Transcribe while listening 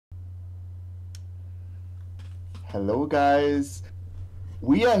Hello, guys.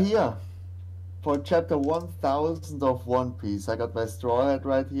 We are here for chapter 1000 of One Piece. I got my straw hat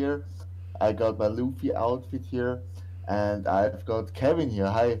right here. I got my Luffy outfit here. And I've got Kevin here.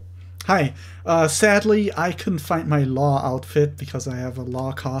 Hi. Hi. Sadly, I couldn't find my law outfit because I have a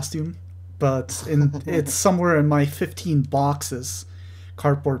law costume, but it's somewhere in my 15 boxes,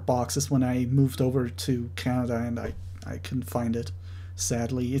 cardboard boxes, when I moved over to Canada, and I couldn't find it.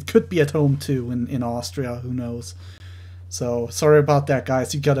 Sadly, it could be at home too in Austria. Who knows? So sorry about that,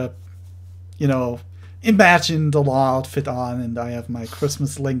 guys. You gotta, you know, imagine the law outfit on, and I have my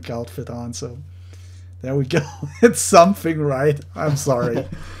Christmas Link outfit on. So there we go. It's something, right? I'm sorry.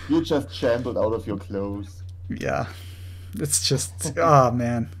 You just shambled out of your clothes. Yeah, it's just oh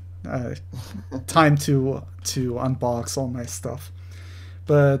man, uh, time to unbox all my stuff.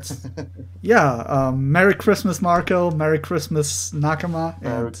 But yeah, Merry Christmas, Marco. Merry Christmas, Nakama,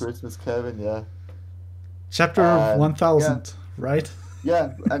 Merry and Christmas, Kevin. Yeah. chapter And yeah, 1000. Right?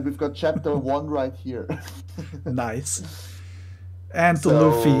 yeah. And we've got chapter 1 right here. Nice. And the So,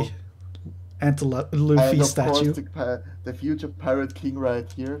 Luffy and the and Luffy of course, statue. the future Pirate King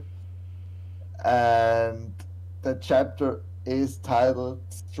right here. And the chapter is titled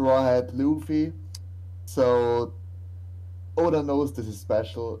Straw Hat Luffy. So Oda knows this is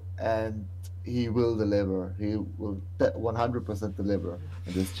special and he will deliver. He will 100% deliver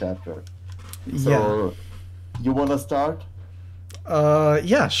in this chapter. Yeah. So you want to start?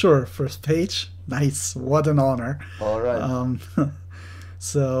 Yeah. Sure. First page. Nice. What an honor. All right. Um.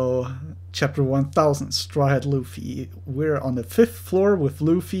 So, chapter 1000, Straw Hat Luffy. We're on the fifth floor with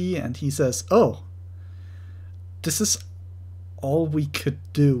Luffy, and he says, "Oh, this is all we could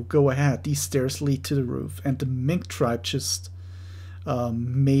do. Go ahead. These stairs lead to the roof." And the Mink tribe just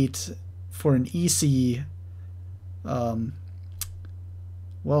made for um,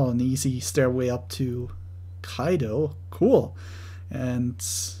 an easy stairway up to Kaido. Cool. And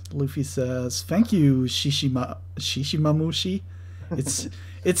Luffy says, "Thank you, Shishimamushi." It's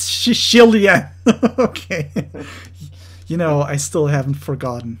it's Shishilian. Okay. I still haven't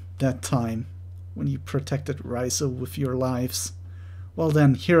forgotten that time when you protected Raizo with your lives. Well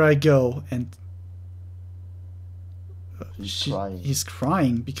then, here I go. And He's crying. he's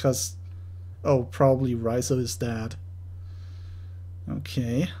crying because, oh, probably Raizo is dead.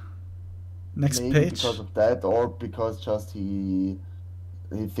 Okay. Next Maybe page. because of that, or because just he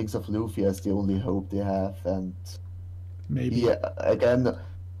thinks of Luffy as the only hope they have, and he Maybe. again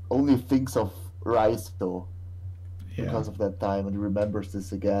only thinks of Raizo Yeah. because of that time, and he remembers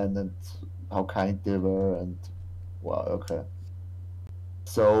this again and how kind they were, and wow, okay.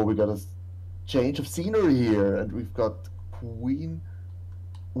 So we got a change of scenery here, and we've got Queen.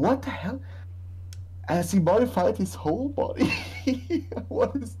 What the hell? Has he modified his whole body?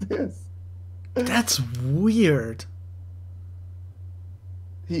 What is this? That's weird.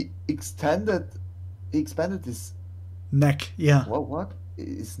 He extended, he expanded his Neck. Yeah. what?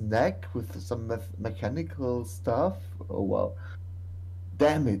 His neck with some mechanical stuff? Oh wow.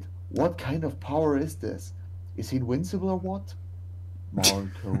 Damn it. What kind of power is this? Is he invincible or what?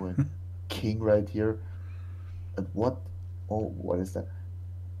 Marco and King right here. And what? Oh, what is that?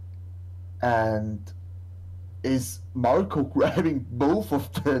 And is Marco grabbing both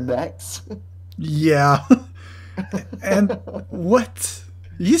of their necks? Yeah. And what?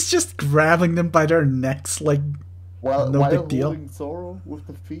 He's just grabbing them by their necks like while no while big deal. holding Zoro with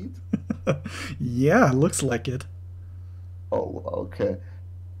the feet? Yeah, looks like it. Oh, okay.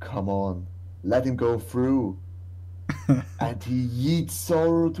 Come on. Let him go through. And he yeets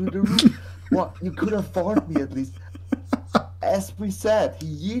Zoro to the roof. What? You could have warned me at least. As we said, he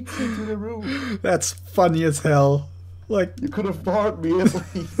yeets him to the roof. That's funny as hell. Like, You could have warned me at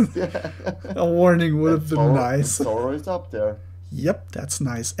least. Yeah. a warning would And have been And nice. Zoro is up there. Yep, that's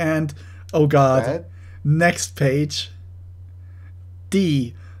nice. And, oh Go god, ahead. next page.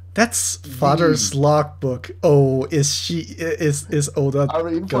 D. That's D. father's logbook. Oh, is Oda Are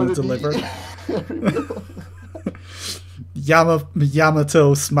we in for gonna the deliver? D?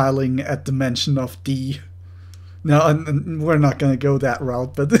 Yamato smiling at the mention of D. No, and we're not gonna go that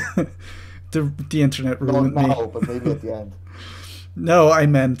route, but the internet Not ruined me. now, but maybe at the end. No, I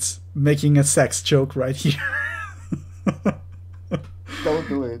meant making a sex joke right here. Don't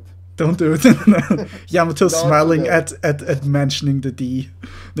do it. Don't do it. Yamato Not smiling today. at mentioning the D.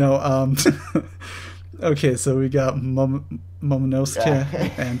 No, okay, so we got Momonosuke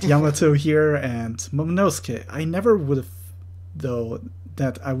Yeah. and Yamato here, and Momonosuke. I never would have, though,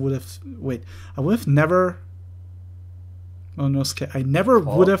 that I would have. Wait, I would have never. Momonosuke. I never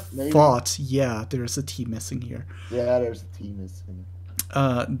would Thought, have maybe? thought. Yeah, there's a T missing here. Yeah, there's a T missing.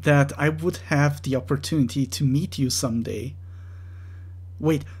 that I would have the opportunity to meet you someday.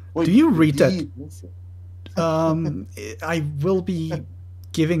 Wait, Wait, do you read that? indeed, listen. I will be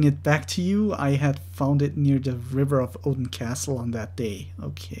giving it back to you. I had found it near the river of Odin Castle on that day.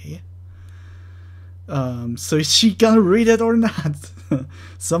 Okay. So is she gonna read it or not?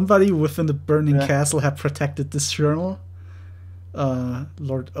 Somebody within the burning Yeah. castle had protected this journal.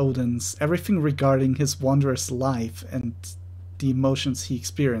 Lord Odin's. Everything regarding his wondrous life and the emotions he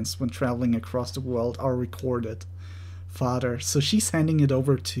experienced when traveling across the world are recorded. Father. So she's handing it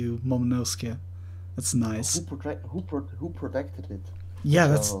over to Momonosuke. That's nice. Who protected it?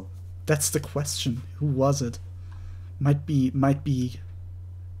 Yeah, So, that's the question. Who was it? Might be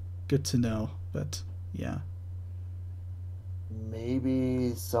good to know, but yeah.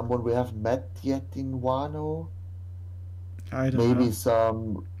 maybe someone we haven't met yet in Wano. I don't Maybe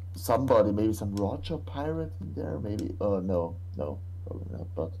know. somebody, maybe some Roger pirate in there. Maybe. No, probably not.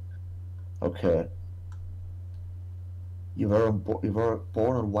 But okay, you were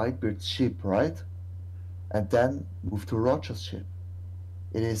born on Whitebeard's ship, right? And then moved to Roger's ship.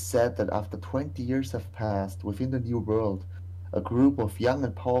 It is said that after 20 years have passed within the new world, a group of young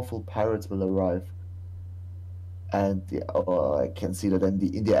and powerful pirates will arrive. And I can see that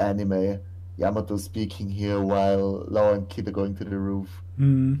in the anime, Yamato speaking here while Law and Kid are going to the roof.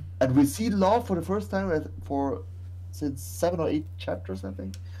 Hmm. And we see Law for the first time since 7 or 8 chapters, I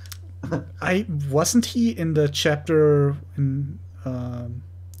think. I wasn't he in the chapter in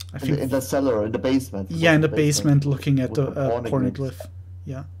I think In the cellar, in the basement. It yeah, was in the basement looking at with the pornoglyphs. pornoglyph.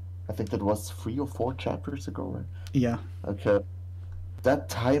 Yeah. I think that was 3 or 4 chapters ago, right? Yeah. Okay. That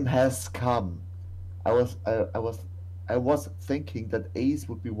time has come. I was thinking that Ace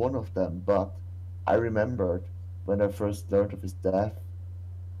would be one of them, but I remembered when I first learned of his death.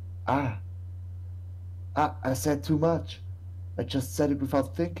 I said too much. I just said it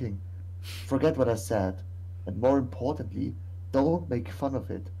without thinking. Forget what I said. And more importantly, don't make fun of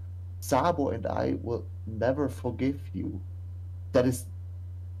it. Sabo and I will never forgive you. That is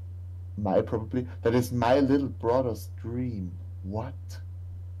that is my little brother's dream. What?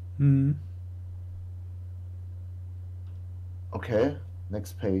 Hmm. Okay,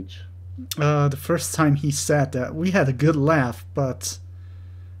 next page. The first time he said that, we had a good laugh, but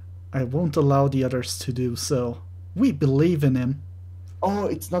I won't allow the others to do so. We believe in him. Oh,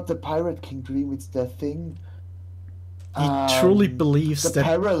 it's not the Pirate King dream, it's the thing. He truly The believes that.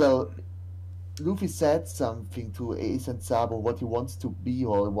 parallel. Luffy said something to Ace and Sabo what he wants to be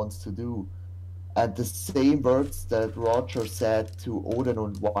or he wants to do. And the same words that Roger said to Oden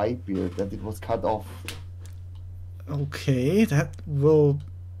and Whitebeard, and it was cut off. Okay, that will.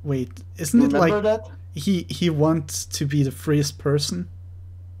 Wait, isn't You it remember like that? he wants to be the freest person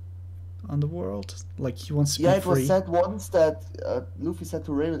on the world? Like he wants to Yeah, be it was free. said once that Luffy said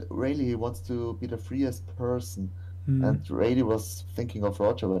to Rayleigh he wants to be the freest person. Hmm. And Rayleigh was thinking of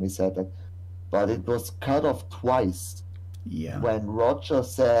Roger when he said that. But it was cut off twice. Yeah. When Roger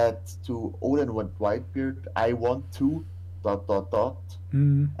said to Oden and Whitebeard, I want to ...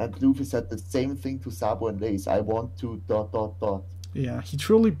 Hmm. And Luffy said the same thing to Sabo and Ace, I want to ... Yeah, he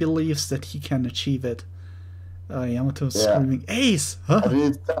truly believes that he can achieve it. Yamato's Yeah. screaming, Ace! And Huh? it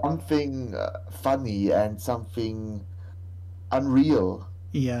is something funny and something unreal.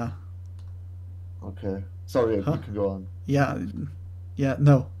 Yeah. Okay. Sorry, Huh? you can go on. Yeah. Yeah,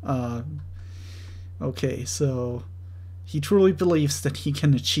 no. Okay, so he truly believes that he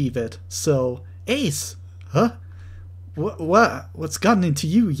can achieve it. So, Ace! Huh? What's gotten into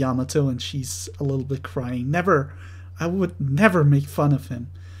you, Yamato? And she's a little bit crying. Never. I would never make fun of him.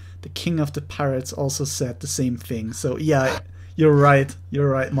 The king of the pirates also said the same thing. So, yeah, you're right. You're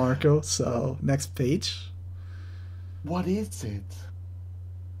right, Marco. So, next page. What is it?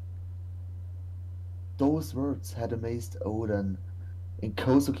 Those words had amazed Oden. In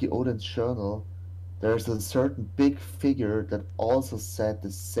Kozuki Oden's journal, there's a certain big figure that also said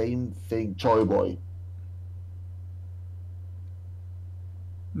the same thing. Joy Boy.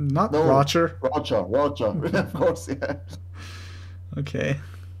 Not No, Roger. Roger. Of course, yeah. Okay.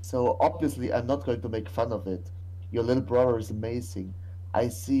 So obviously I'm not going to make fun of it. Your little brother is amazing. I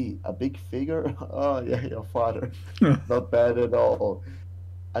see a big figure. Oh yeah, your father. Not bad at all.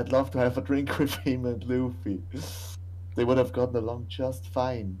 I'd love to have a drink with him and Luffy. They would have gotten along just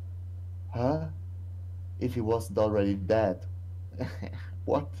fine. Huh? If he wasn't already dead.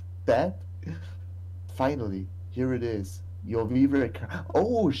 What? Dead? Finally, here it is. Your Vivre card.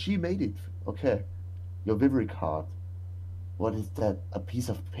 Oh, she made it. Okay. Your Vivre card. What is that? A piece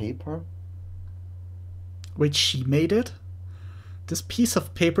of paper? Wait, she made it? This piece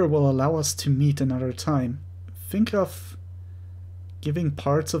of paper will allow us to meet another time. Think of Giving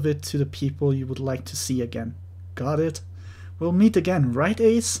parts of it to the people you would like to see again. Got it? We'll meet again, right,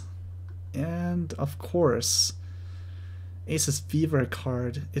 Ace? And, of course, Ace's Viva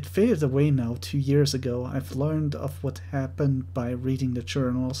card. It faded away now 2 years ago. I've learned of what happened by reading the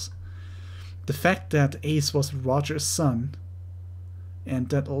journals. The fact that Ace was Roger's son, and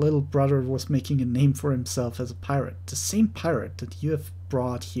that little brother was making a name for himself as a pirate. The same pirate that you have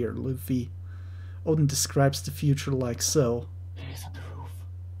brought here, Luffy. Odin describes the future like so. He's on the roof.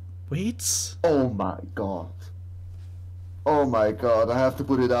 Wait. Oh my god. Oh my god, I have to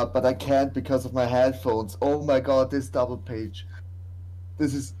put it up, but I can't because of my headphones. Oh my god, this double page.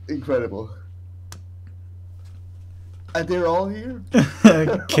 This is incredible. And they're all here?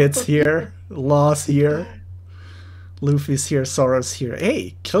 Kid's here. Law's here. Luffy's here. Zoro's here.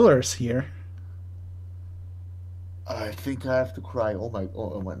 Hey, Killer's here. I think I have to cry. Oh my,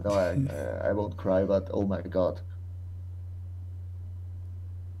 no, I won't cry, but oh my god.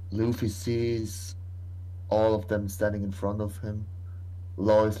 Luffy sees all of them standing in front of him.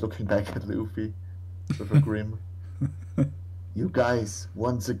 Law is looking back at Luffy with a grin. You guys,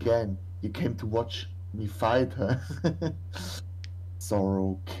 once again, you came to watch me fight, huh?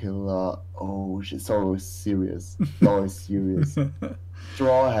 Zoro, Killer. Oh shit, Zoro is serious. Law is serious.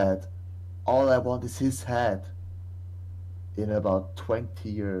 Strawhead. All I want is his head. In about 20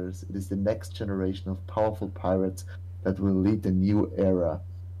 years, it is the next generation of powerful pirates that will lead the new era.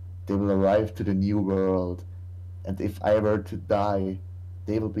 They will arrive to the new world, and if I were to die,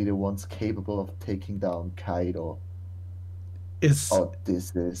 they will be the ones capable of taking down Kaido. Oh,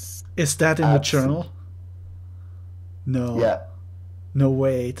 this is that in the journal? No. Yeah. No,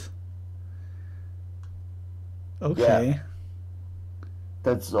 wait. Okay. Yeah.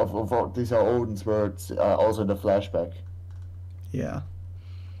 That's of these are Odin's words, also in the flashback. Yeah.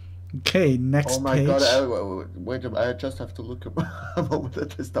 Okay, next page. Oh my god, wait a minute, I just have to look a moment at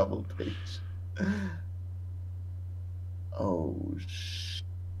this double page. Oh,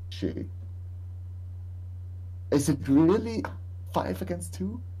 shit. Is it really 5 against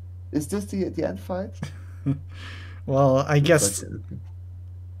 2? Is this the end fight? Well, I guess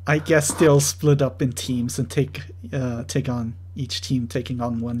they'll split up in teams and take on each team taking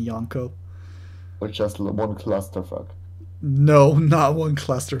on one Yonko. Or just one clusterfuck? No, not one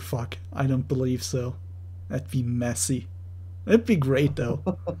clusterfuck. I don't believe so. That'd be messy. It'd be great though.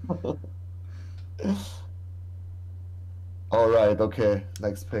 Alright, okay.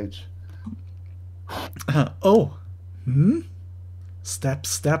 Next page. Oh. Step.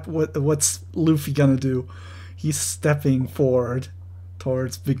 What's Luffy gonna do? He's stepping forward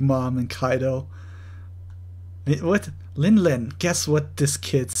towards Big Mom and Kaido. What? Lin, guess what this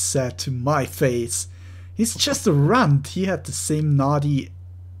kid said to my face? He's just a runt. He had the same naughty...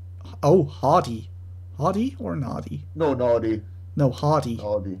 Oh, haughty. Haughty or naughty? No, naughty. No, haughty.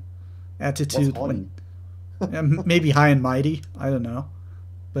 Naughty. Attitude. What's when, maybe high and mighty. I don't know.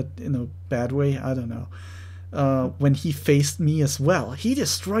 But in a bad way, I don't know. When he faced me as well. He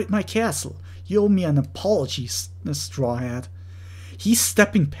destroyed my castle. You owe me an apology, Straw Hat. He's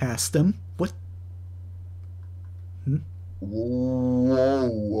stepping past them. What? Whoa,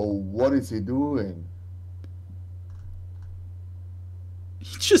 what is he doing?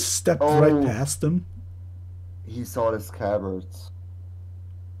 He just stepped right past them. He saw the scabbards.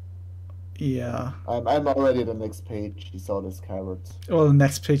 Yeah. I'm already at the next page. He saw the scabbards. Well, the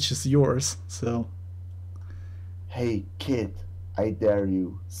next page is yours, so... Hey, kid, I dare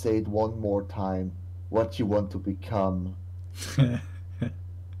you. Say it one more time. What you want to become.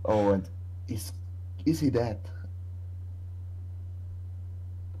 Oh, and is he dead?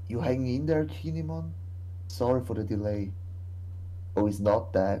 You hanging in there, Kinemon? Sorry for the delay. Oh, he's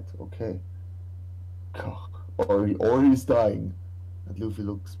not dead. Okay. Or he's dying. And Luffy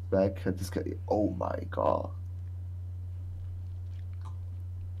looks back at this guy. Oh my god.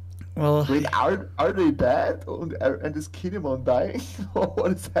 Well, wait, are they dead? And is Kinemon dying?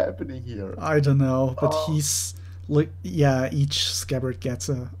 What is happening here? I don't know, but he's look. Yeah, each scabbard gets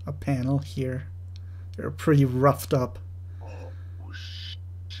a panel here. They're pretty roughed up. Oh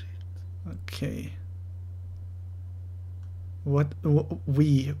shit. Okay. What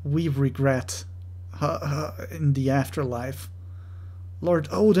we regret in the afterlife. Lord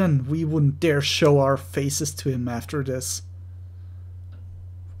Odin, we wouldn't dare show our faces to him after this.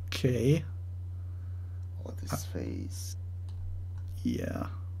 Okay. What is face? Yeah.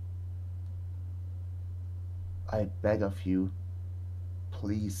 I beg of you,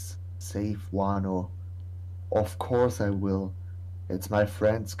 please save Wano. Of course I will. It's my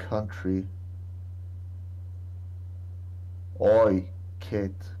friend's country. Oi,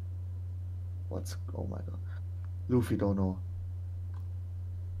 kid. Oh my god. Luffy don't know.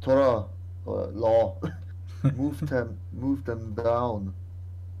 Torah, law. Move them down.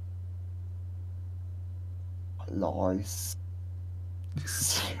 Law is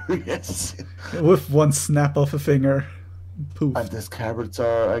serious. With one snap of a finger. Poof. And the scabbards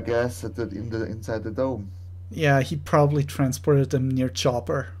are, I guess, inside the dome. Yeah, he probably transported them near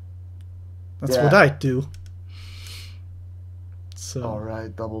Chopper. That's Yeah. what I'd do. So.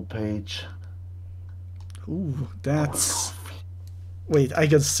 Alright, double page. Ooh, that's... Wait, I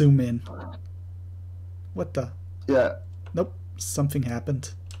gotta zoom in. What the? Yeah. Nope, something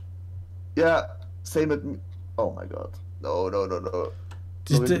happened. Yeah, same at me. Oh my god. No.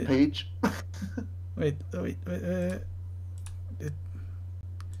 Did the page. Wait.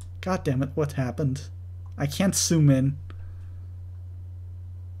 God damn it, what happened? I can't zoom in.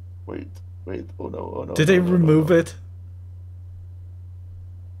 Wait. Oh no. Did they remove it?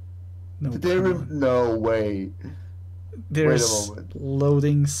 No. Did they no way. There's Wait a moment.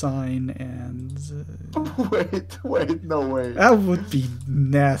 loading sign and... Wait, no way. That would be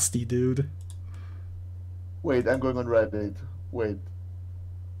nasty, dude. Wait, I'm going on Reddit. Wait.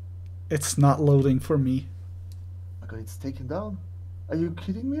 It's not loading for me. Oh my god, it's taken down. Are you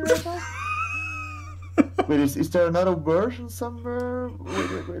kidding me right now? Wait, is there another version somewhere?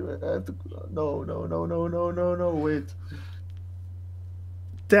 Wait. I have to... No, wait.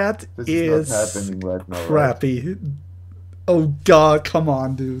 That This is not happening right now, crappy. Right? Oh god, come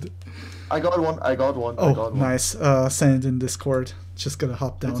on, dude. I got one. Oh, nice. Send it in Discord. Just gotta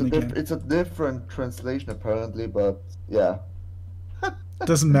hop down again. It's a different translation apparently, but yeah.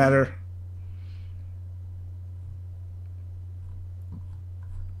 Doesn't matter.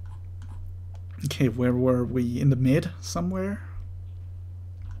 Okay, where were we? In the mid somewhere?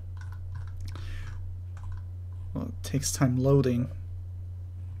 Well, it takes time loading.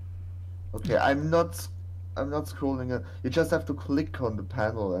 Okay, I'm not scrolling it. You just have to click on the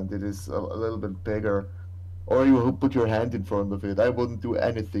panel and it is a little bit bigger. Or you put your hand in front of it. I wouldn't do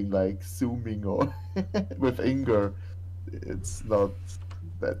anything like zooming or with Inger. It's not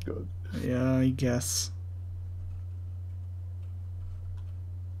that good. Yeah, I guess.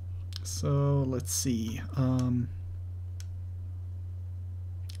 So let's see.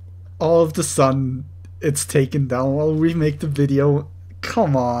 All of the sun, it's taken down. I'll remake the video.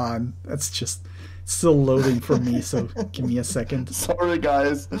 Come on, that's just still loading for me. So give me a second. Sorry,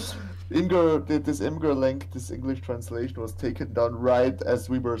 guys. This Imgur link, this English translation was taken down right as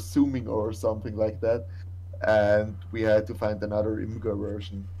we were zooming or something like that, and we had to find another Imgur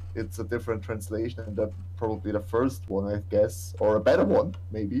version. It's a different translation, and that's probably the first one, I guess, or a better one,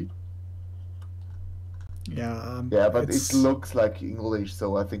 maybe. Yeah. Yeah, but it looks like English,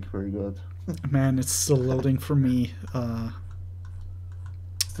 so I think very good. Man, it's still loading for me.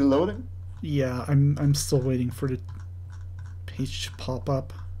 Still loading? Yeah, I'm still waiting for the page to pop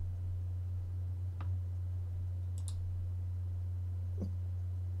up.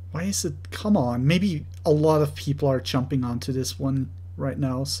 Why is it? Come on, maybe a lot of people are jumping onto this one right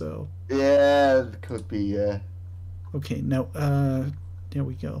now, so... Yeah, it could be, yeah. Okay, now, there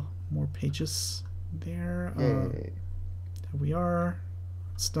we go. More pages there. There we are.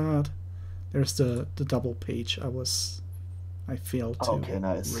 It's that. There's the double page I failed to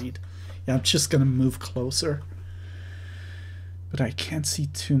read. Yeah, I'm just gonna move closer. But I can't see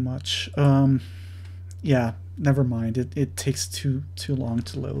too much. Yeah, never mind. It takes too long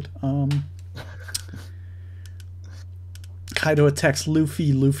to load. Kaido attacks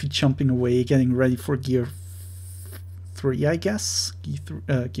Luffy. Luffy jumping away, getting ready for Gear 3, I guess.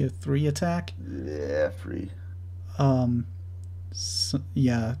 Gear 3 attack. Yeah, 3. So,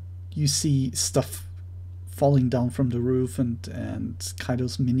 yeah, you see stuff falling down from the roof and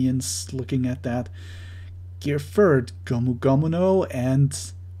Kaido's minions looking at that. Gear 3rd, Gomu Gomu no, and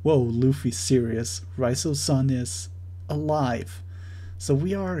whoa, Luffy's serious. Raizo-san is alive. So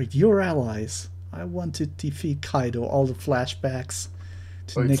we are your allies. I want to defeat Kaido. All the flashbacks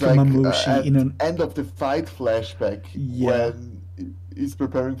to Nekomamushi like, in an end of the fight flashback when he's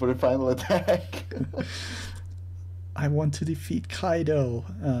preparing for the final attack. I want to defeat Kaido.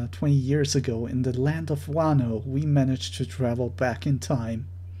 20 years ago, in the land of Wano, we managed to travel back in time.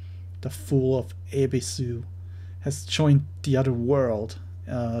 The fool of Ebisu has joined the other world.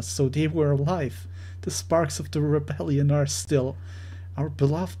 So they were alive. The sparks of the rebellion are still. Our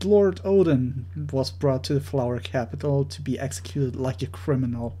beloved Lord Odin was brought to the Flower Capital to be executed like a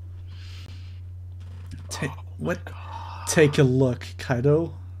criminal. Take a look,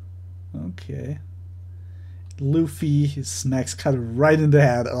 Kaido. Okay. Luffy smacks Kaido right in the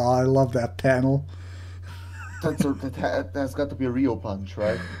head. Oh, I love that panel. That's got to be a real punch,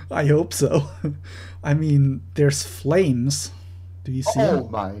 right? I hope so. I mean, there's flames, Do you see Oh him?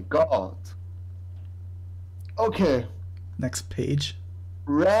 my god. Okay. Next page.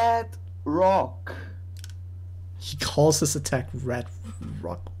 Red Rock. He calls his attack Red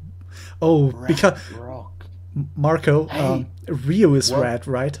Rock. Oh, Red because Rock. Marco, Hey, Rio is what? red,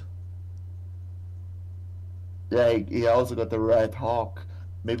 right? Yeah, he also got the Red Hawk.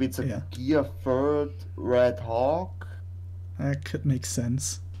 Maybe it's a Yeah, Gear Third Red Hawk? that could make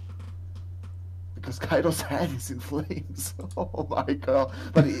sense. Because Kaido's head is in flames. Oh my god.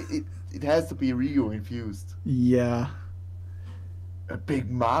 But it has to be Ryu infused. Yeah, A Big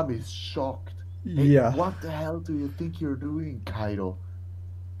Mom is shocked. Hey, yeah. what the hell do you think you're doing, Kaido?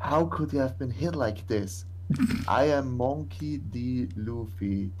 How could you have been hit like this? I am Monkey D.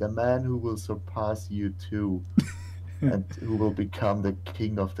 Luffy, the man who will surpass you too, and who will become the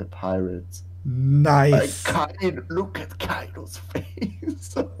king of the pirates. Nice. Kaido, look at Kaido's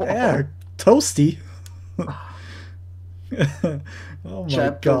face. Yeah, toasty. Oh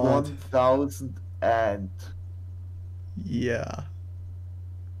my Chapter god. 1000 and Yeah.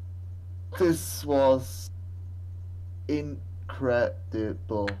 this was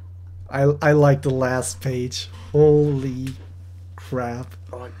incredible. I like the last page. Holy crap.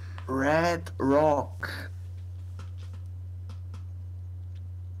 Like Red Rock.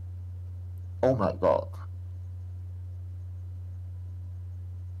 Oh my god.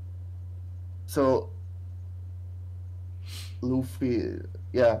 So Luffy,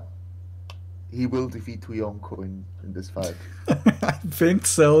 yeah, he will defeat Yonko in this fight. I think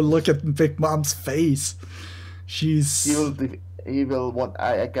so. Look at Big Mom's face. He will She's he will want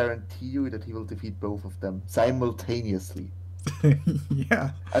I guarantee you that he will defeat both of them simultaneously.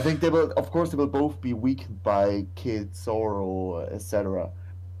 yeah. I think they will, of course, they will both be weakened by Kid, Zoro, etc.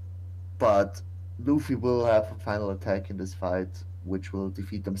 But Luffy will have a final attack in this fight, which will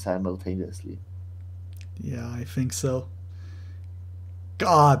defeat them simultaneously. Yeah, I think so.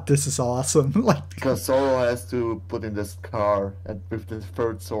 God, this is awesome. Like Because Zoro has to put in the scar, and with the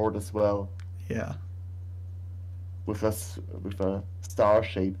third sword as well, yeah. with a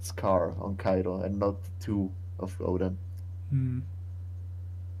star-shaped scar on Kaido, and not two of Oden. Hmm.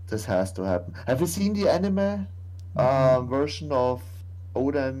 This has to happen. Have you seen the anime version of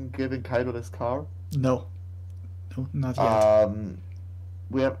Oden giving Kaido the scar? No. No, not yet.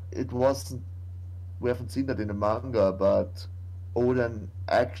 We have it wasn't we haven't seen that in the manga, but Oden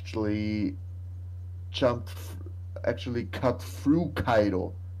actually actually cut through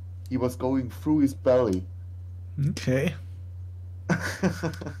Kaido. He was going through his belly. Okay.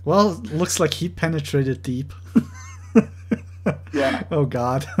 Well, looks like he penetrated deep. Yeah. Oh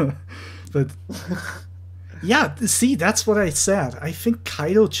god. But yeah, see, that's what I said. I think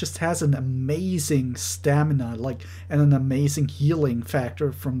Kaido just has an amazing stamina, like, and an amazing healing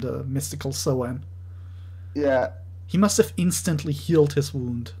factor from the mystical Soen. Yeah. He must have instantly healed his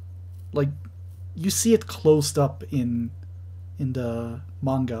wound. Like, you see it closed up in the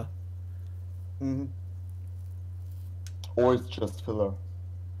manga. hmm Or it's just filler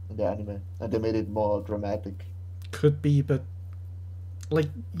in the anime, and they made it more dramatic. Could be, but like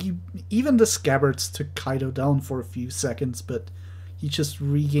even the scabbards took Kaido down for a few seconds, but he just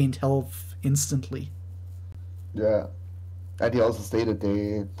regained health instantly. Yeah. And he also stated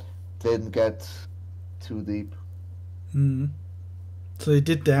they didn't get too deep. Hmm. So they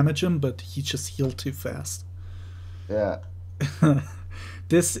did damage him, but he just healed too fast. Yeah.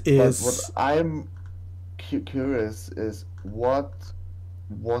 This But what is I'm curious is what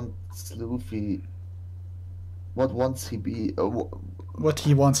wants Luffy, what wants he be, what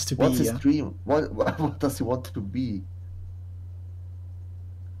he wants to be. what's his Yeah. dream? What does he want to be?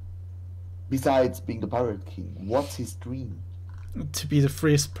 Besides being the Pirate King, what's his dream? To be the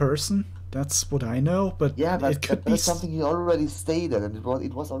freest person. That's what I know, but Yeah, it could be that's something he already stated, and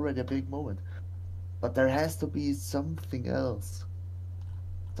it was already a big moment. But there has to be something else,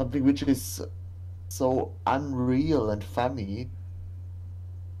 something which is so unreal and funny.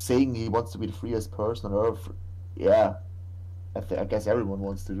 Saying he wants to be the freest person on Earth, yeah, I guess everyone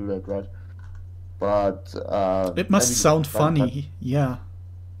wants to do that, right? But it must sound funny. Yeah,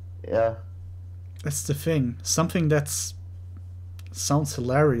 yeah, that's the thing. Something that's sounds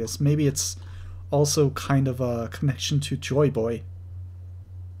hilarious. Maybe it's also kind of a connection to Joy Boy.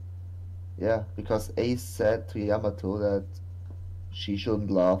 yeah, because Ace said to Yamato that she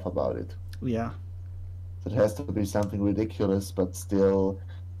shouldn't laugh about it. Yeah. It has to be something ridiculous, but still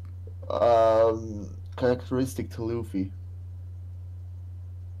characteristic to Luffy.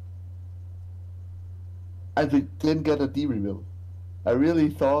 And we didn't get a D reveal. I really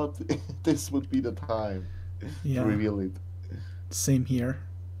thought this would be the time Yeah. to reveal it. Same here.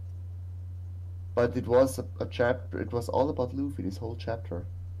 But it was a chapter. It was all about Luffy. This whole chapter.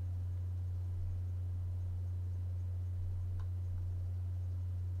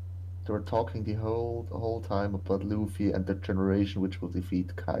 They were talking the whole time about Luffy and the generation which will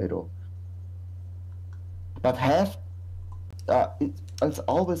defeat Kaido. But it's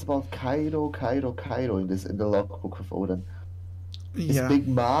always about Kaido in the logbook of Oden. Is Yeah. Big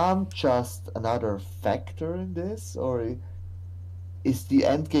Mom just another factor in this, or is the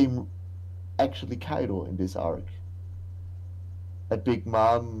end game actually Kaido in this arc? A Big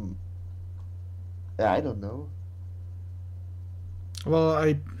Mom, yeah, I don't know.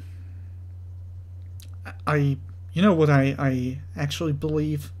 Well, you know what I actually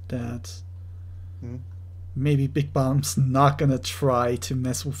believe that Hmm? maybe Big Bomb's not gonna try to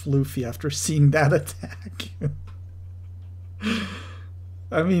mess with Luffy after seeing that attack.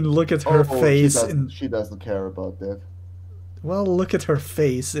 I mean, look at her Oh, she face doesn't. in. She doesn't care about that. Well, look at her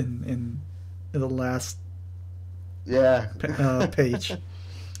face in the last Yeah. page.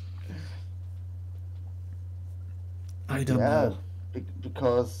 I don't Yeah, know.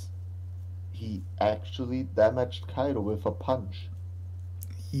 because he actually damaged Kaido with a punch.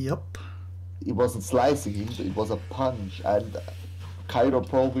 Yep. It wasn't slicing him, it was a punch, and Kaido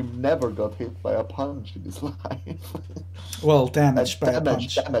probably never got hit by a punch in his life. Well, And damaged by a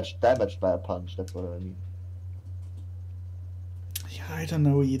punch. damaged by a punch, that's what I mean. Yeah, I don't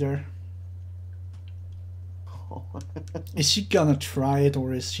know either. Is she gonna try it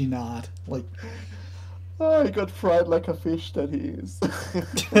or is she not? Like, Oh, he got fried like a fish that he is.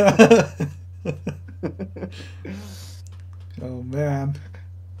 oh man,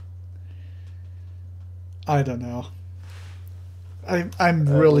 I don't know. I'm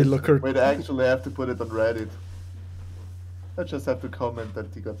really looking. Wait, I actually have to put it on Reddit. I just have to comment that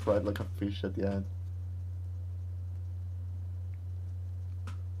he got fried like a fish at the end.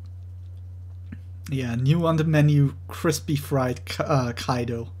 Yeah, new on the menu: crispy fried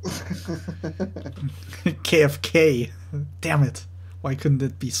Kaido. KFK. Damn it! Why couldn't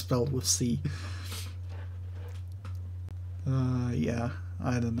it be spelled with C? Yeah,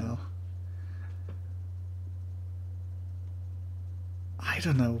 I don't know. I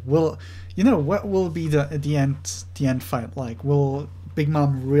don't know. Will you know what will be the end fight like? Will Big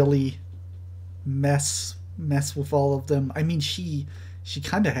Mom really mess with all of them? I mean, she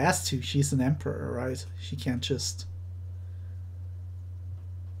kind of has to. She's an emperor, right? She can't just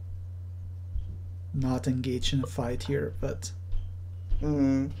not engage in a fight here. But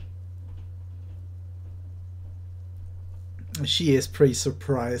she is pretty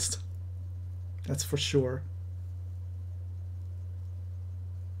surprised. That's for sure.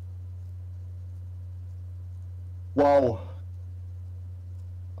 Wow.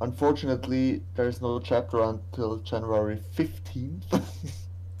 Unfortunately, there's no chapter until January 15th.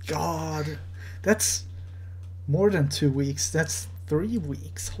 God, that's more than 2 weeks. That's 3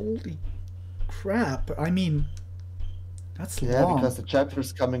 weeks. Holy crap. I mean, that's Yeah, long. because the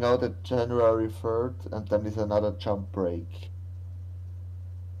chapter's coming out at January 3rd, and then there's another jump break.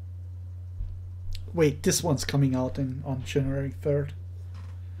 Wait, this one's coming out on January 3rd.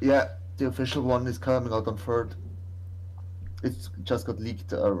 Yeah, the official one is coming out on 3rd. It's just got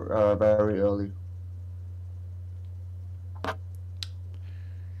leaked very early.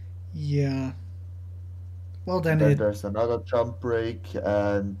 Yeah. Well, then Then it. there's another jump break,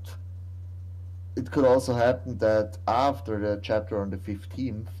 and it could also happen that after the chapter on the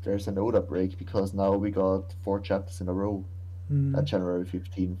 15th, there's an Oda break, because now we got 4 chapters in a row at January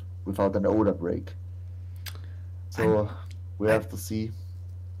 15th without an Oda break. So we have to see.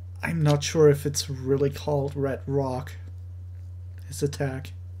 I'm not sure if it's really called Red Rock. His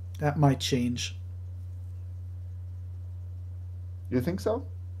attack. That might change. You think so?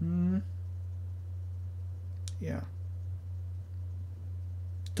 Yeah.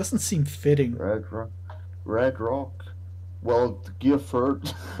 Doesn't seem fitting. Red Rock. Well, Gear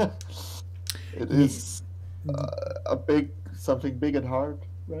Third. It is something big and hard,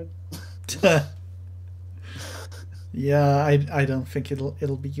 right? Yeah, I don't think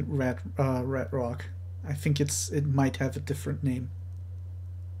it'll be Red Rock. I think it might have a different name.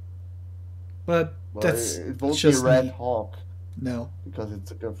 But Well, that's it won't be just Red me. Hawk No. because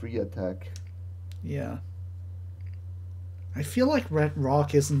it's a free attack. Yeah. I feel like Red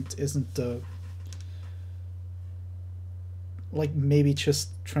Rock isn't the like maybe just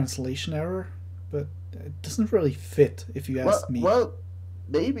translation error, but it doesn't really fit if you ask me. Well,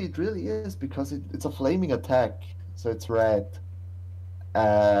 maybe it really is because it's a flaming attack, so it's red.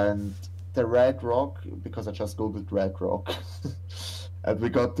 And the Red Rock, because I just googled Red Rock, and we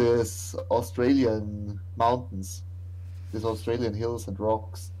got this Australian mountains, these Australian hills and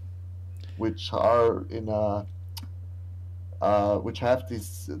rocks. which are in a which have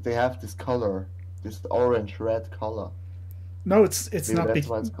this color, this orange red color. No, it's Maybe not. that's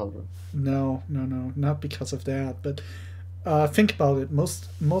why it's colored. No, no, no, not because of that. But think about it.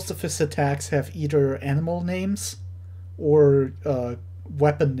 Most of his attacks have either animal names or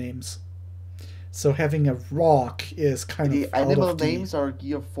weapon names. So having a rock is kind The of out animal of the. names are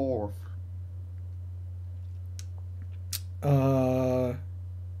Gear 4. Uh,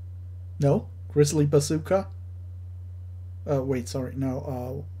 no, Grizzly Bazooka. Wait, sorry,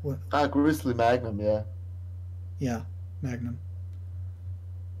 no. What? Ah, Grizzly Magnum, yeah. Yeah, Magnum.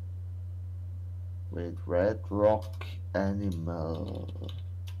 Wait, Red Rock Animal.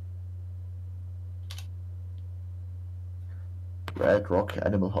 Red Rock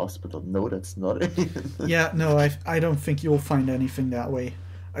Animal Hospital. No, that's not it. Yeah, no, I don't think you'll find anything that way.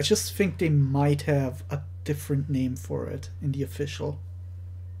 I just think they might have a different name for it in the official.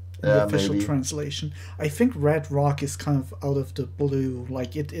 In the Yeah, official maybe. translation. I think Red Rock is kind of out of the blue.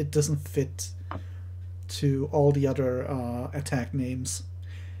 Like, it doesn't fit to all the other attack names.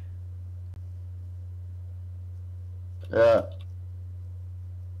 Yeah.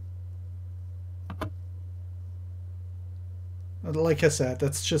 Like I said,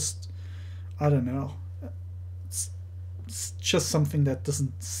 that's just. I don't know. It's, it's just something that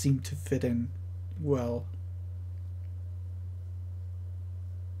doesn't seem to fit in well.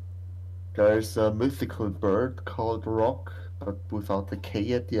 There's a mythical bird called Rock, but without the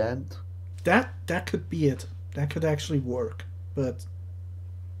K at the end. That could be it. That could actually work. But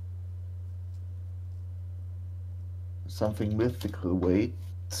Something mythical. Wait.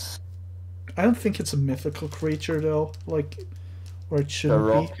 I don't think it's a mythical creature though. Like, or it The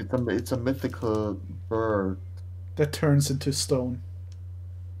shouldn't be. Rock, it's a mythical bird. That turns into stone.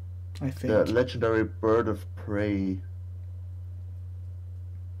 I The think. legendary bird of prey.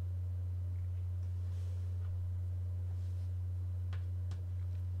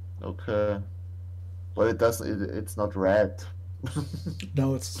 Okay. But it doesn't. It's not red.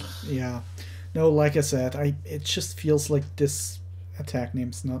 No, it's yeah. No, like I said, I it just feels like this attack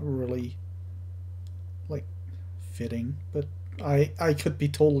name's not really like fitting, but I could be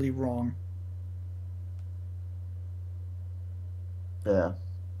totally wrong. Yeah,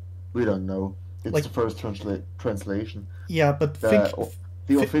 we don't know. It's Like the first translation. yeah, but The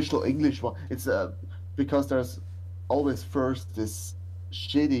the thi- official English one. It's because there's always first this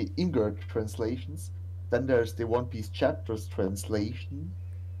shitty English translations. Then there's the One Piece chapters translation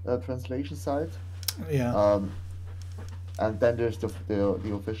site. yeah. Um, and then there's the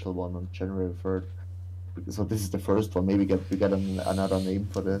official one on January 3rd. So this is the first one. Maybe we get another name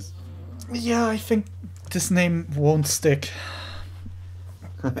for this. Yeah, I think this name won't stick.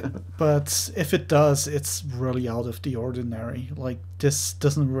 But if it does, it's really out of the ordinary. Like, this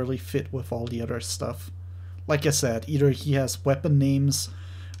doesn't really fit with all the other stuff. Like I said, either he has weapon names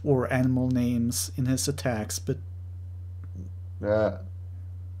or animal names in his attacks, but Yeah.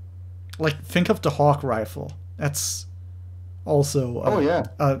 like, think of the Hawk Rifle. That's also Oh yeah.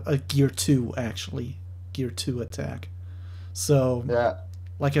 a Gear 2, actually. Gear 2 attack. So, Yeah.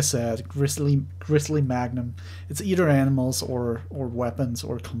 like I said, Grizzly Magnum. It's either animals or weapons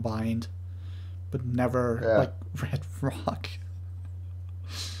or combined, but never Yeah. like Red Rock.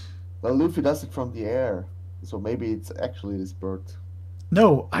 Well, Luffy does it from the air, so maybe it's actually this bird.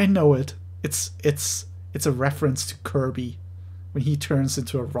 No, I know it. It's a reference to Kirby when he turns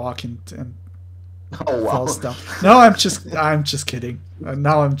into a rock and Oh falls wow. down. No, I'm just kidding.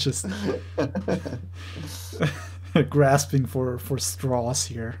 Now I'm just grasping for straws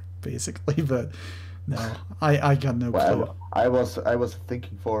here, basically. But no, I got no clue. Well, I was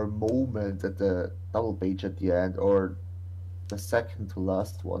thinking for a moment at the double page at the end, or the second to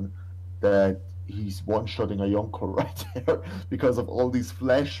last one, that he's one-shotting a Yonko right there because of all these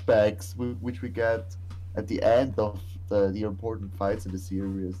flashbacks which we get at the end of the important fights in the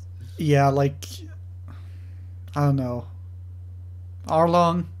series. Yeah, like I don't know.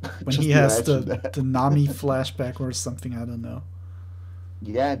 Arlong when Just he has imagine that. the Nami flashback or something, I don't know.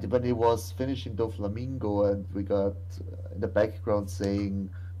 Yeah, when he was finishing Doflamingo, and we got in the background saying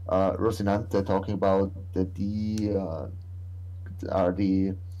Rocinante talking about that the are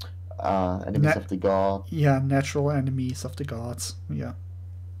the enemies Nat of the god. Yeah, natural enemies of the gods. Yeah.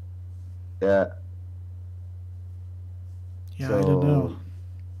 Yeah, Yeah, I don't know.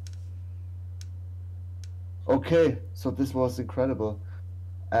 so okay, so this was incredible,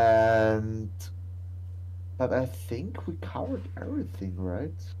 and but I think we covered everything,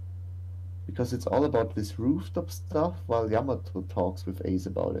 right? Because it's all about this rooftop stuff, while Yamato talks with Ace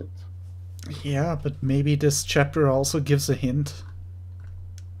about it. Yeah, but maybe this chapter also gives a hint.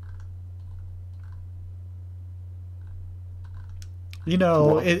 You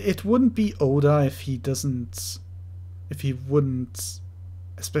know, it wouldn't be Oda if he doesn't, if he wouldn't,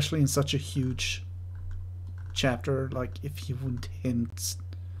 especially in such a huge chapter, like if he wouldn't hint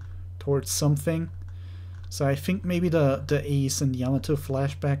towards something. So I think maybe the Ace and Yamato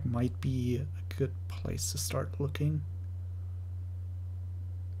flashback might be a good place to start looking.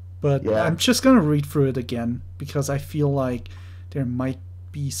 But Yeah. I'm just gonna read through it again because I feel like there might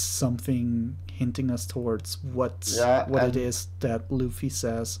be something hinting us towards what it is that Luffy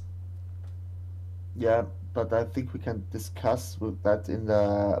says. Yeah, but I think we can discuss with that in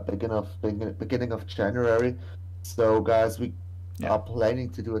the beginning of January. So guys, we are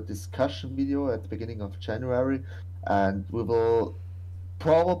planning to do a discussion video at the beginning of January, and we will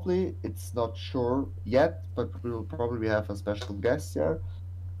probably, it's not sure yet, but we will probably have a special guest there,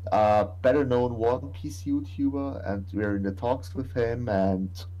 better known One Piece YouTuber, and we're in the talks with him, and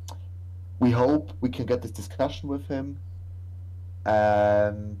we hope we can get this discussion with him,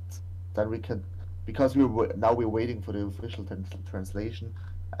 and then we can, because we're waiting for the official translation,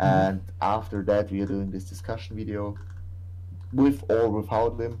 and after that we are doing this discussion video with or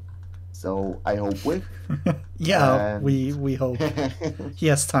without him. So I hope with. Yeah, we hope he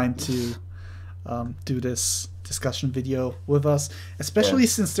has time to do this discussion video with us, especially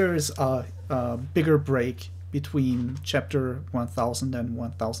since there is a bigger break between chapter 1000 and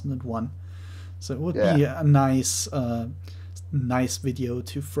 1001. So it would be a nice nice video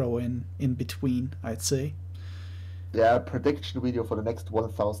to throw in between, I'd say. Yeah, prediction video for the next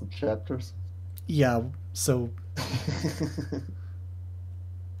 1000 chapters. Yeah, so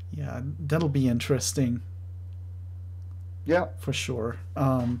yeah, that'll be interesting. Yeah, for sure.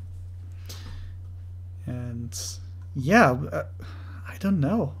 And yeah, I don't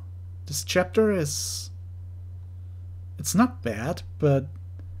know. This chapter is, it's not bad, but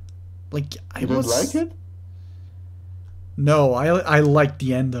like you didn't like it? No, I liked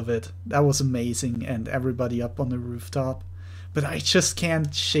the end of it. That was amazing, and everybody up on the rooftop. But I just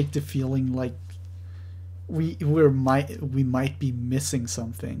can't shake the feeling like we might be missing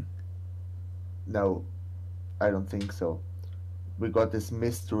something. No, I don't think so. We got this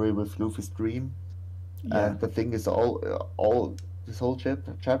mystery with Luffy's dream, and the thing is, all this whole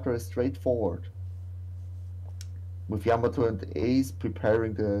chapter is straightforward. With Yamato and Ace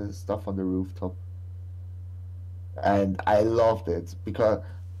preparing the stuff on the rooftop. And I loved it because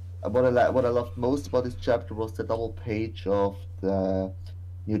what I loved most about this chapter was the double page of the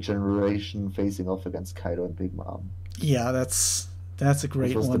new generation facing off against Kaido and Big Mom. Yeah, that's a great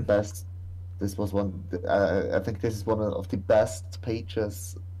This was one. the best. This was one. I think this is one of the best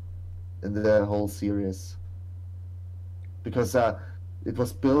pages in the whole series because it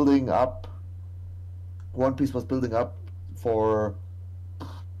was building up. One Piece was building up for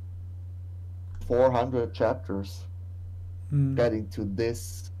 400 chapters, getting to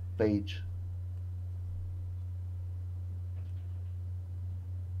this page.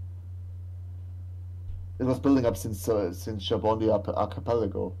 It was building up since Shabondi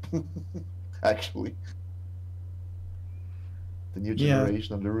Archipelago, actually. The new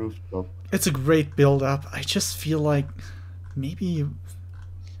generation on the rooftop. It's a great build up. I just feel like maybe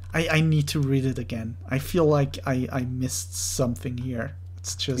I need to read it again. I feel like I missed something here.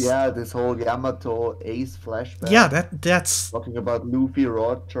 It's just this whole Yamato Ace flashback. Yeah, that's talking about Luffy,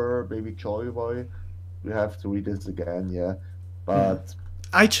 Roger, Baby Joy Boy. We have to read this again, but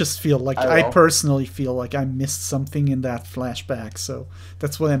I just feel like I personally feel like I missed something in that flashback. So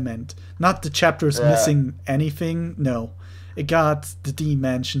that's what I meant. Not the chapter's missing anything. No, it got the D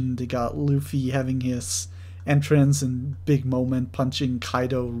mentioned. It got Luffy having his entrance and big moment punching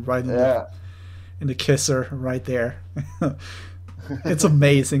Kaido right in the kisser right there. It's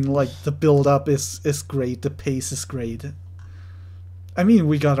amazing. Like the build up is great. The pace is great. I mean,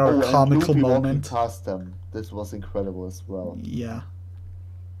 we got our comical moment. Past them. This was incredible as well. Yeah.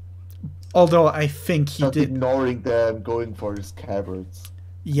 Although I think he did ignoring them, going for his scabards.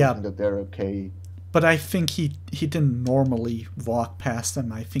 Yeah. That they're okay. But I think he didn't normally walk past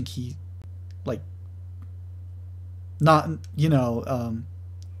them. I think he like not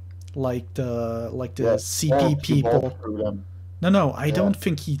like the CP people. No, I don't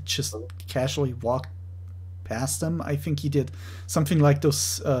think he just casually walked past them. I think he did something like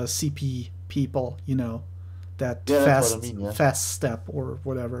those CP people, that fast step or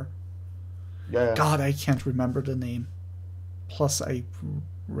whatever. God, I can't remember the name. Plus, I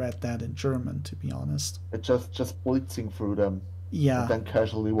read that in German, to be honest. It's just blitzing through them. Yeah. And then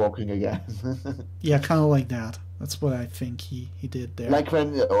casually walking again. Yeah, kind of like that. That's what I think he did there. Like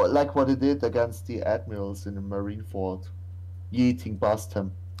what he did against the admirals in the Marine Fort. Yeeting past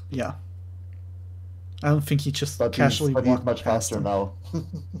him. Yeah. I don't think he just But casually he's walked much past faster him. now.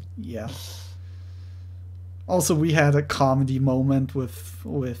 Yeah. Also, we had a comedy moment with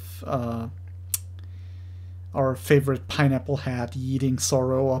our favorite pineapple hat eating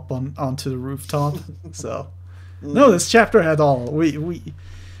Sorrow up onto the rooftop. So no, this chapter had all.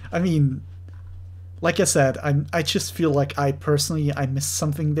 I mean, like I said, I just feel like I missed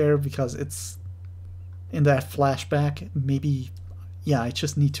something there because it's in that flashback. Maybe, yeah, I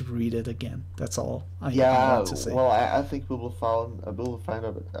just need to read it again. That's all I Yeah, want to say. well, I think we will find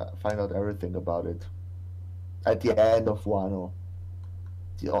out everything about it at the end of Wano.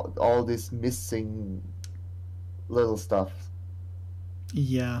 All this missing little stuff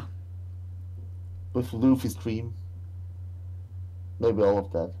Yeah. with Luffy's dream, maybe all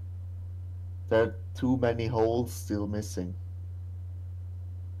of that. There are too many holes still missing.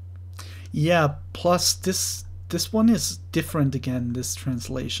 Yeah, plus this one is different again, this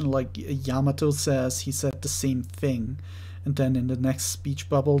translation. Like Yamato says, he said the same thing. And then in the next speech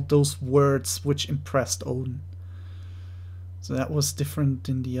bubble, those words which impressed Odin. So that was different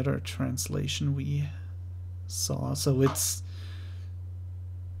in the other translation we saw. So it's...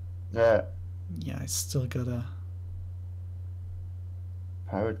 Yeah. Yeah, I still gotta...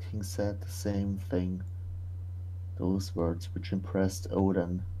 Pirate King said the same thing. Those words which impressed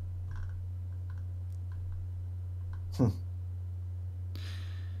Odin.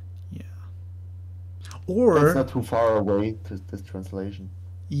 Yeah. Or... That's not too far away to this translation.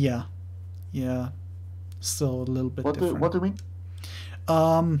 Yeah. Yeah. Still a little bit different. What do you mean?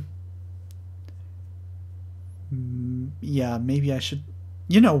 Yeah, maybe I should...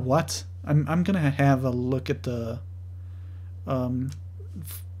 You know what? I'm gonna have a look at the...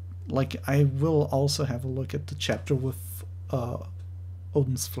 like, I will also have a look at the chapter with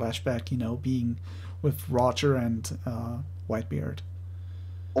Odin's flashback, you know, being with Roger and Whitebeard.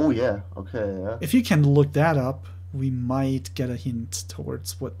 Oh, yeah. Okay, yeah. If you can look that up, we might get a hint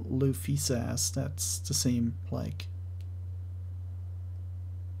towards what Luffy says. That's the same, like,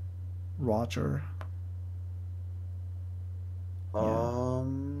 Roger. Yeah.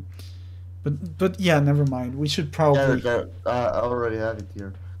 But yeah, never mind. We should probably... I already have it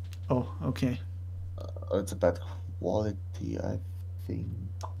here. Oh, okay. It's a bad quality, I think.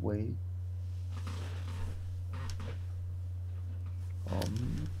 Wait.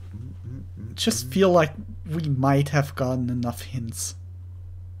 Just feel like we might have gotten enough hints.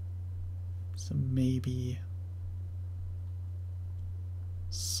 So maybe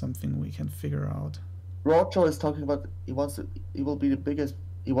something we can figure out. Roger is talking about he wants to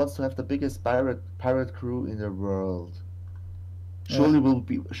have the biggest pirate crew in the world. Surely will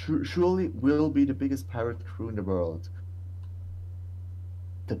be the biggest pirate crew in the world.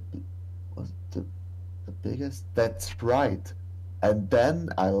 The biggest? That's right. And then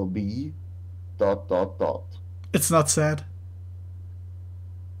I'll be ... It's not sad.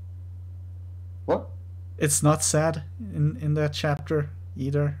 What? It's not sad in that chapter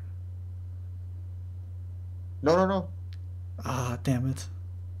either. No. Ah, damn it.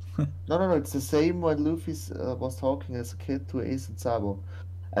 No. It's the same when Luffy was talking as a kid to Ace and Sabo,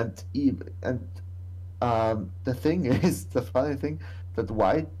 and the thing is, the funny thing, that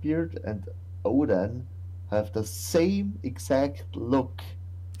Whitebeard and Oden have the same exact look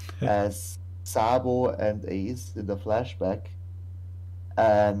as Sabo and Ace in the flashback,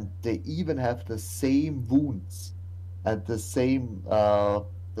 and they even have the same wounds and the same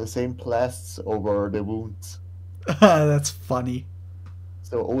plasts over the wounds. That's funny.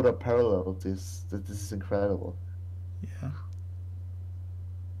 So Oda paralleled this. This is incredible. Yeah.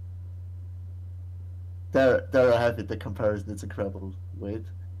 There I have it. The comparison. It's incredible. Wait,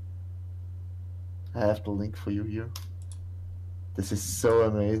 I have the link for you here. This is so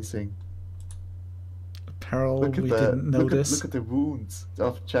amazing. Apparel we didn't notice. Look at the wounds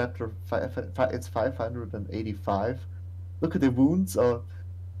of chapter 5. It's 585. Look at the wounds of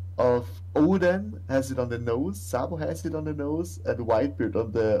Oden has it on the nose, Sabo has it on the nose, and Whitebeard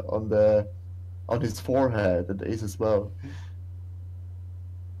on his forehead, and Ace as well.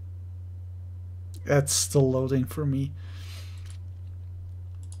 That's still loading for me.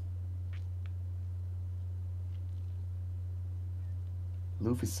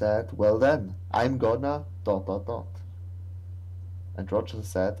 Luffy said, "Well then, I'm gonna ... And Roger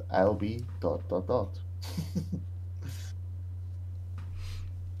said, "I'll be ...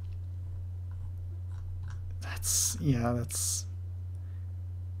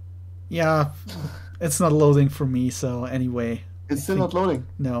 Yeah, it's not loading for me, so anyway. It's still not loading?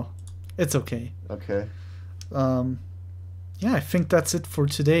 No, it's okay. Okay. Yeah, I think that's it for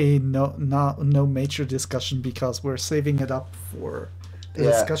today. No major discussion because we're saving it up for the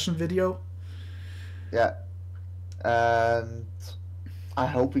discussion video. Yeah, and I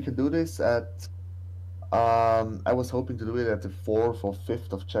hope we can do this at. I was hoping to do it at the 4th or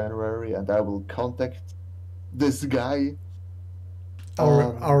 5th of January, and I will contact this guy,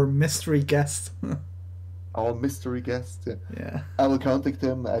 Our mystery guest. our mystery guest. Yeah. Yeah. I will contact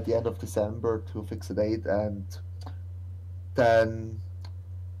him at the end of December to fix a date, and then,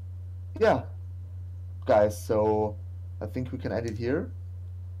 yeah, guys. So I think we can end it here.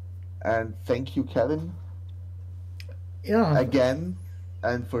 And thank you, Kevin, Yeah. again,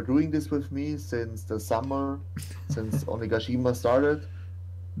 and for doing this with me since the summer, since Onigashima started.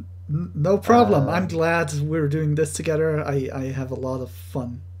 No problem. I'm glad we're doing this together. I have a lot of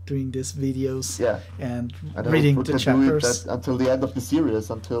fun doing these videos Yeah, and and I reading hope we the can do it chapters. that until the end of the series,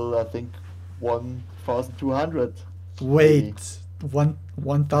 until I think 1,200. maybe. Wait,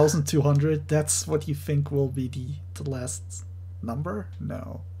 1,200? That's what you think will be the last number?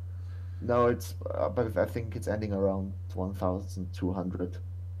 No. No, but I think it's ending around 1,200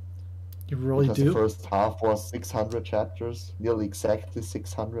 You really because the do? first half was 600 chapters, nearly exactly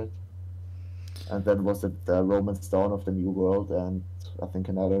 600, and then was it the Romance Dawn of the New World, and I think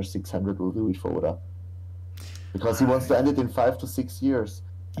another 600 will do it for Oda because he wants to end it in 5 to 6 years,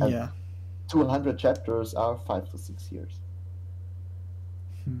 and Yeah. 200 chapters are 5 to 6 years.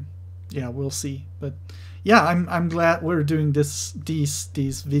 Yeah, we'll see. But yeah, I'm glad we're doing these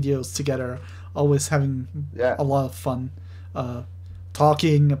videos together. Always having Yeah, a lot of fun,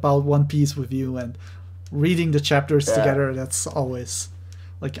 talking about One Piece with you and reading the chapters yeah, together. That's always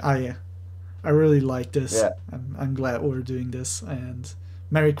like I really like this. yeah. I'm glad we're doing this. And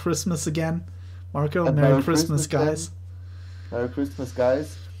Merry Christmas again, Marco. And Merry Merry Christmas, Christmas, guys. Ken. Merry Christmas,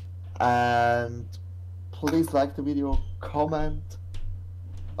 guys. And please like the video, comment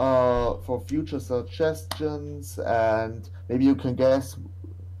for future suggestions, and maybe you can guess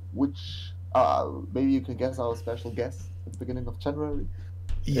maybe you can guess our special guest at the beginning of January.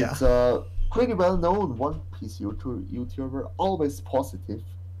 Yeah. It's a pretty well-known One Piece YouTuber, always positive.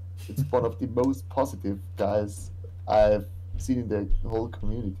 It's one of the most positive guys I've seen in the whole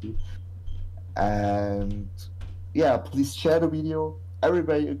community. And yeah, please share the video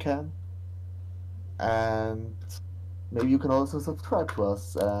everywhere you can. And maybe you can also subscribe to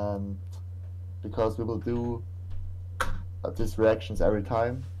us, and because we will do these reactions every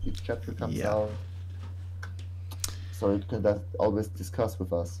time each chapter comes out, so you can always discuss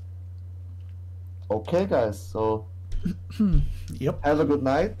with us. Okay, guys, so Yep. have a good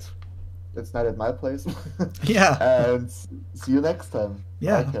night. It's not at my place. Yeah. And see you next time.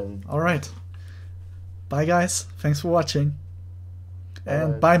 Yeah. Bye, Kevin. All right. Bye, guys. Thanks for watching.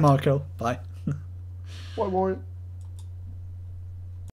 And Bye. bye, Marco. Bye. Bye, boy.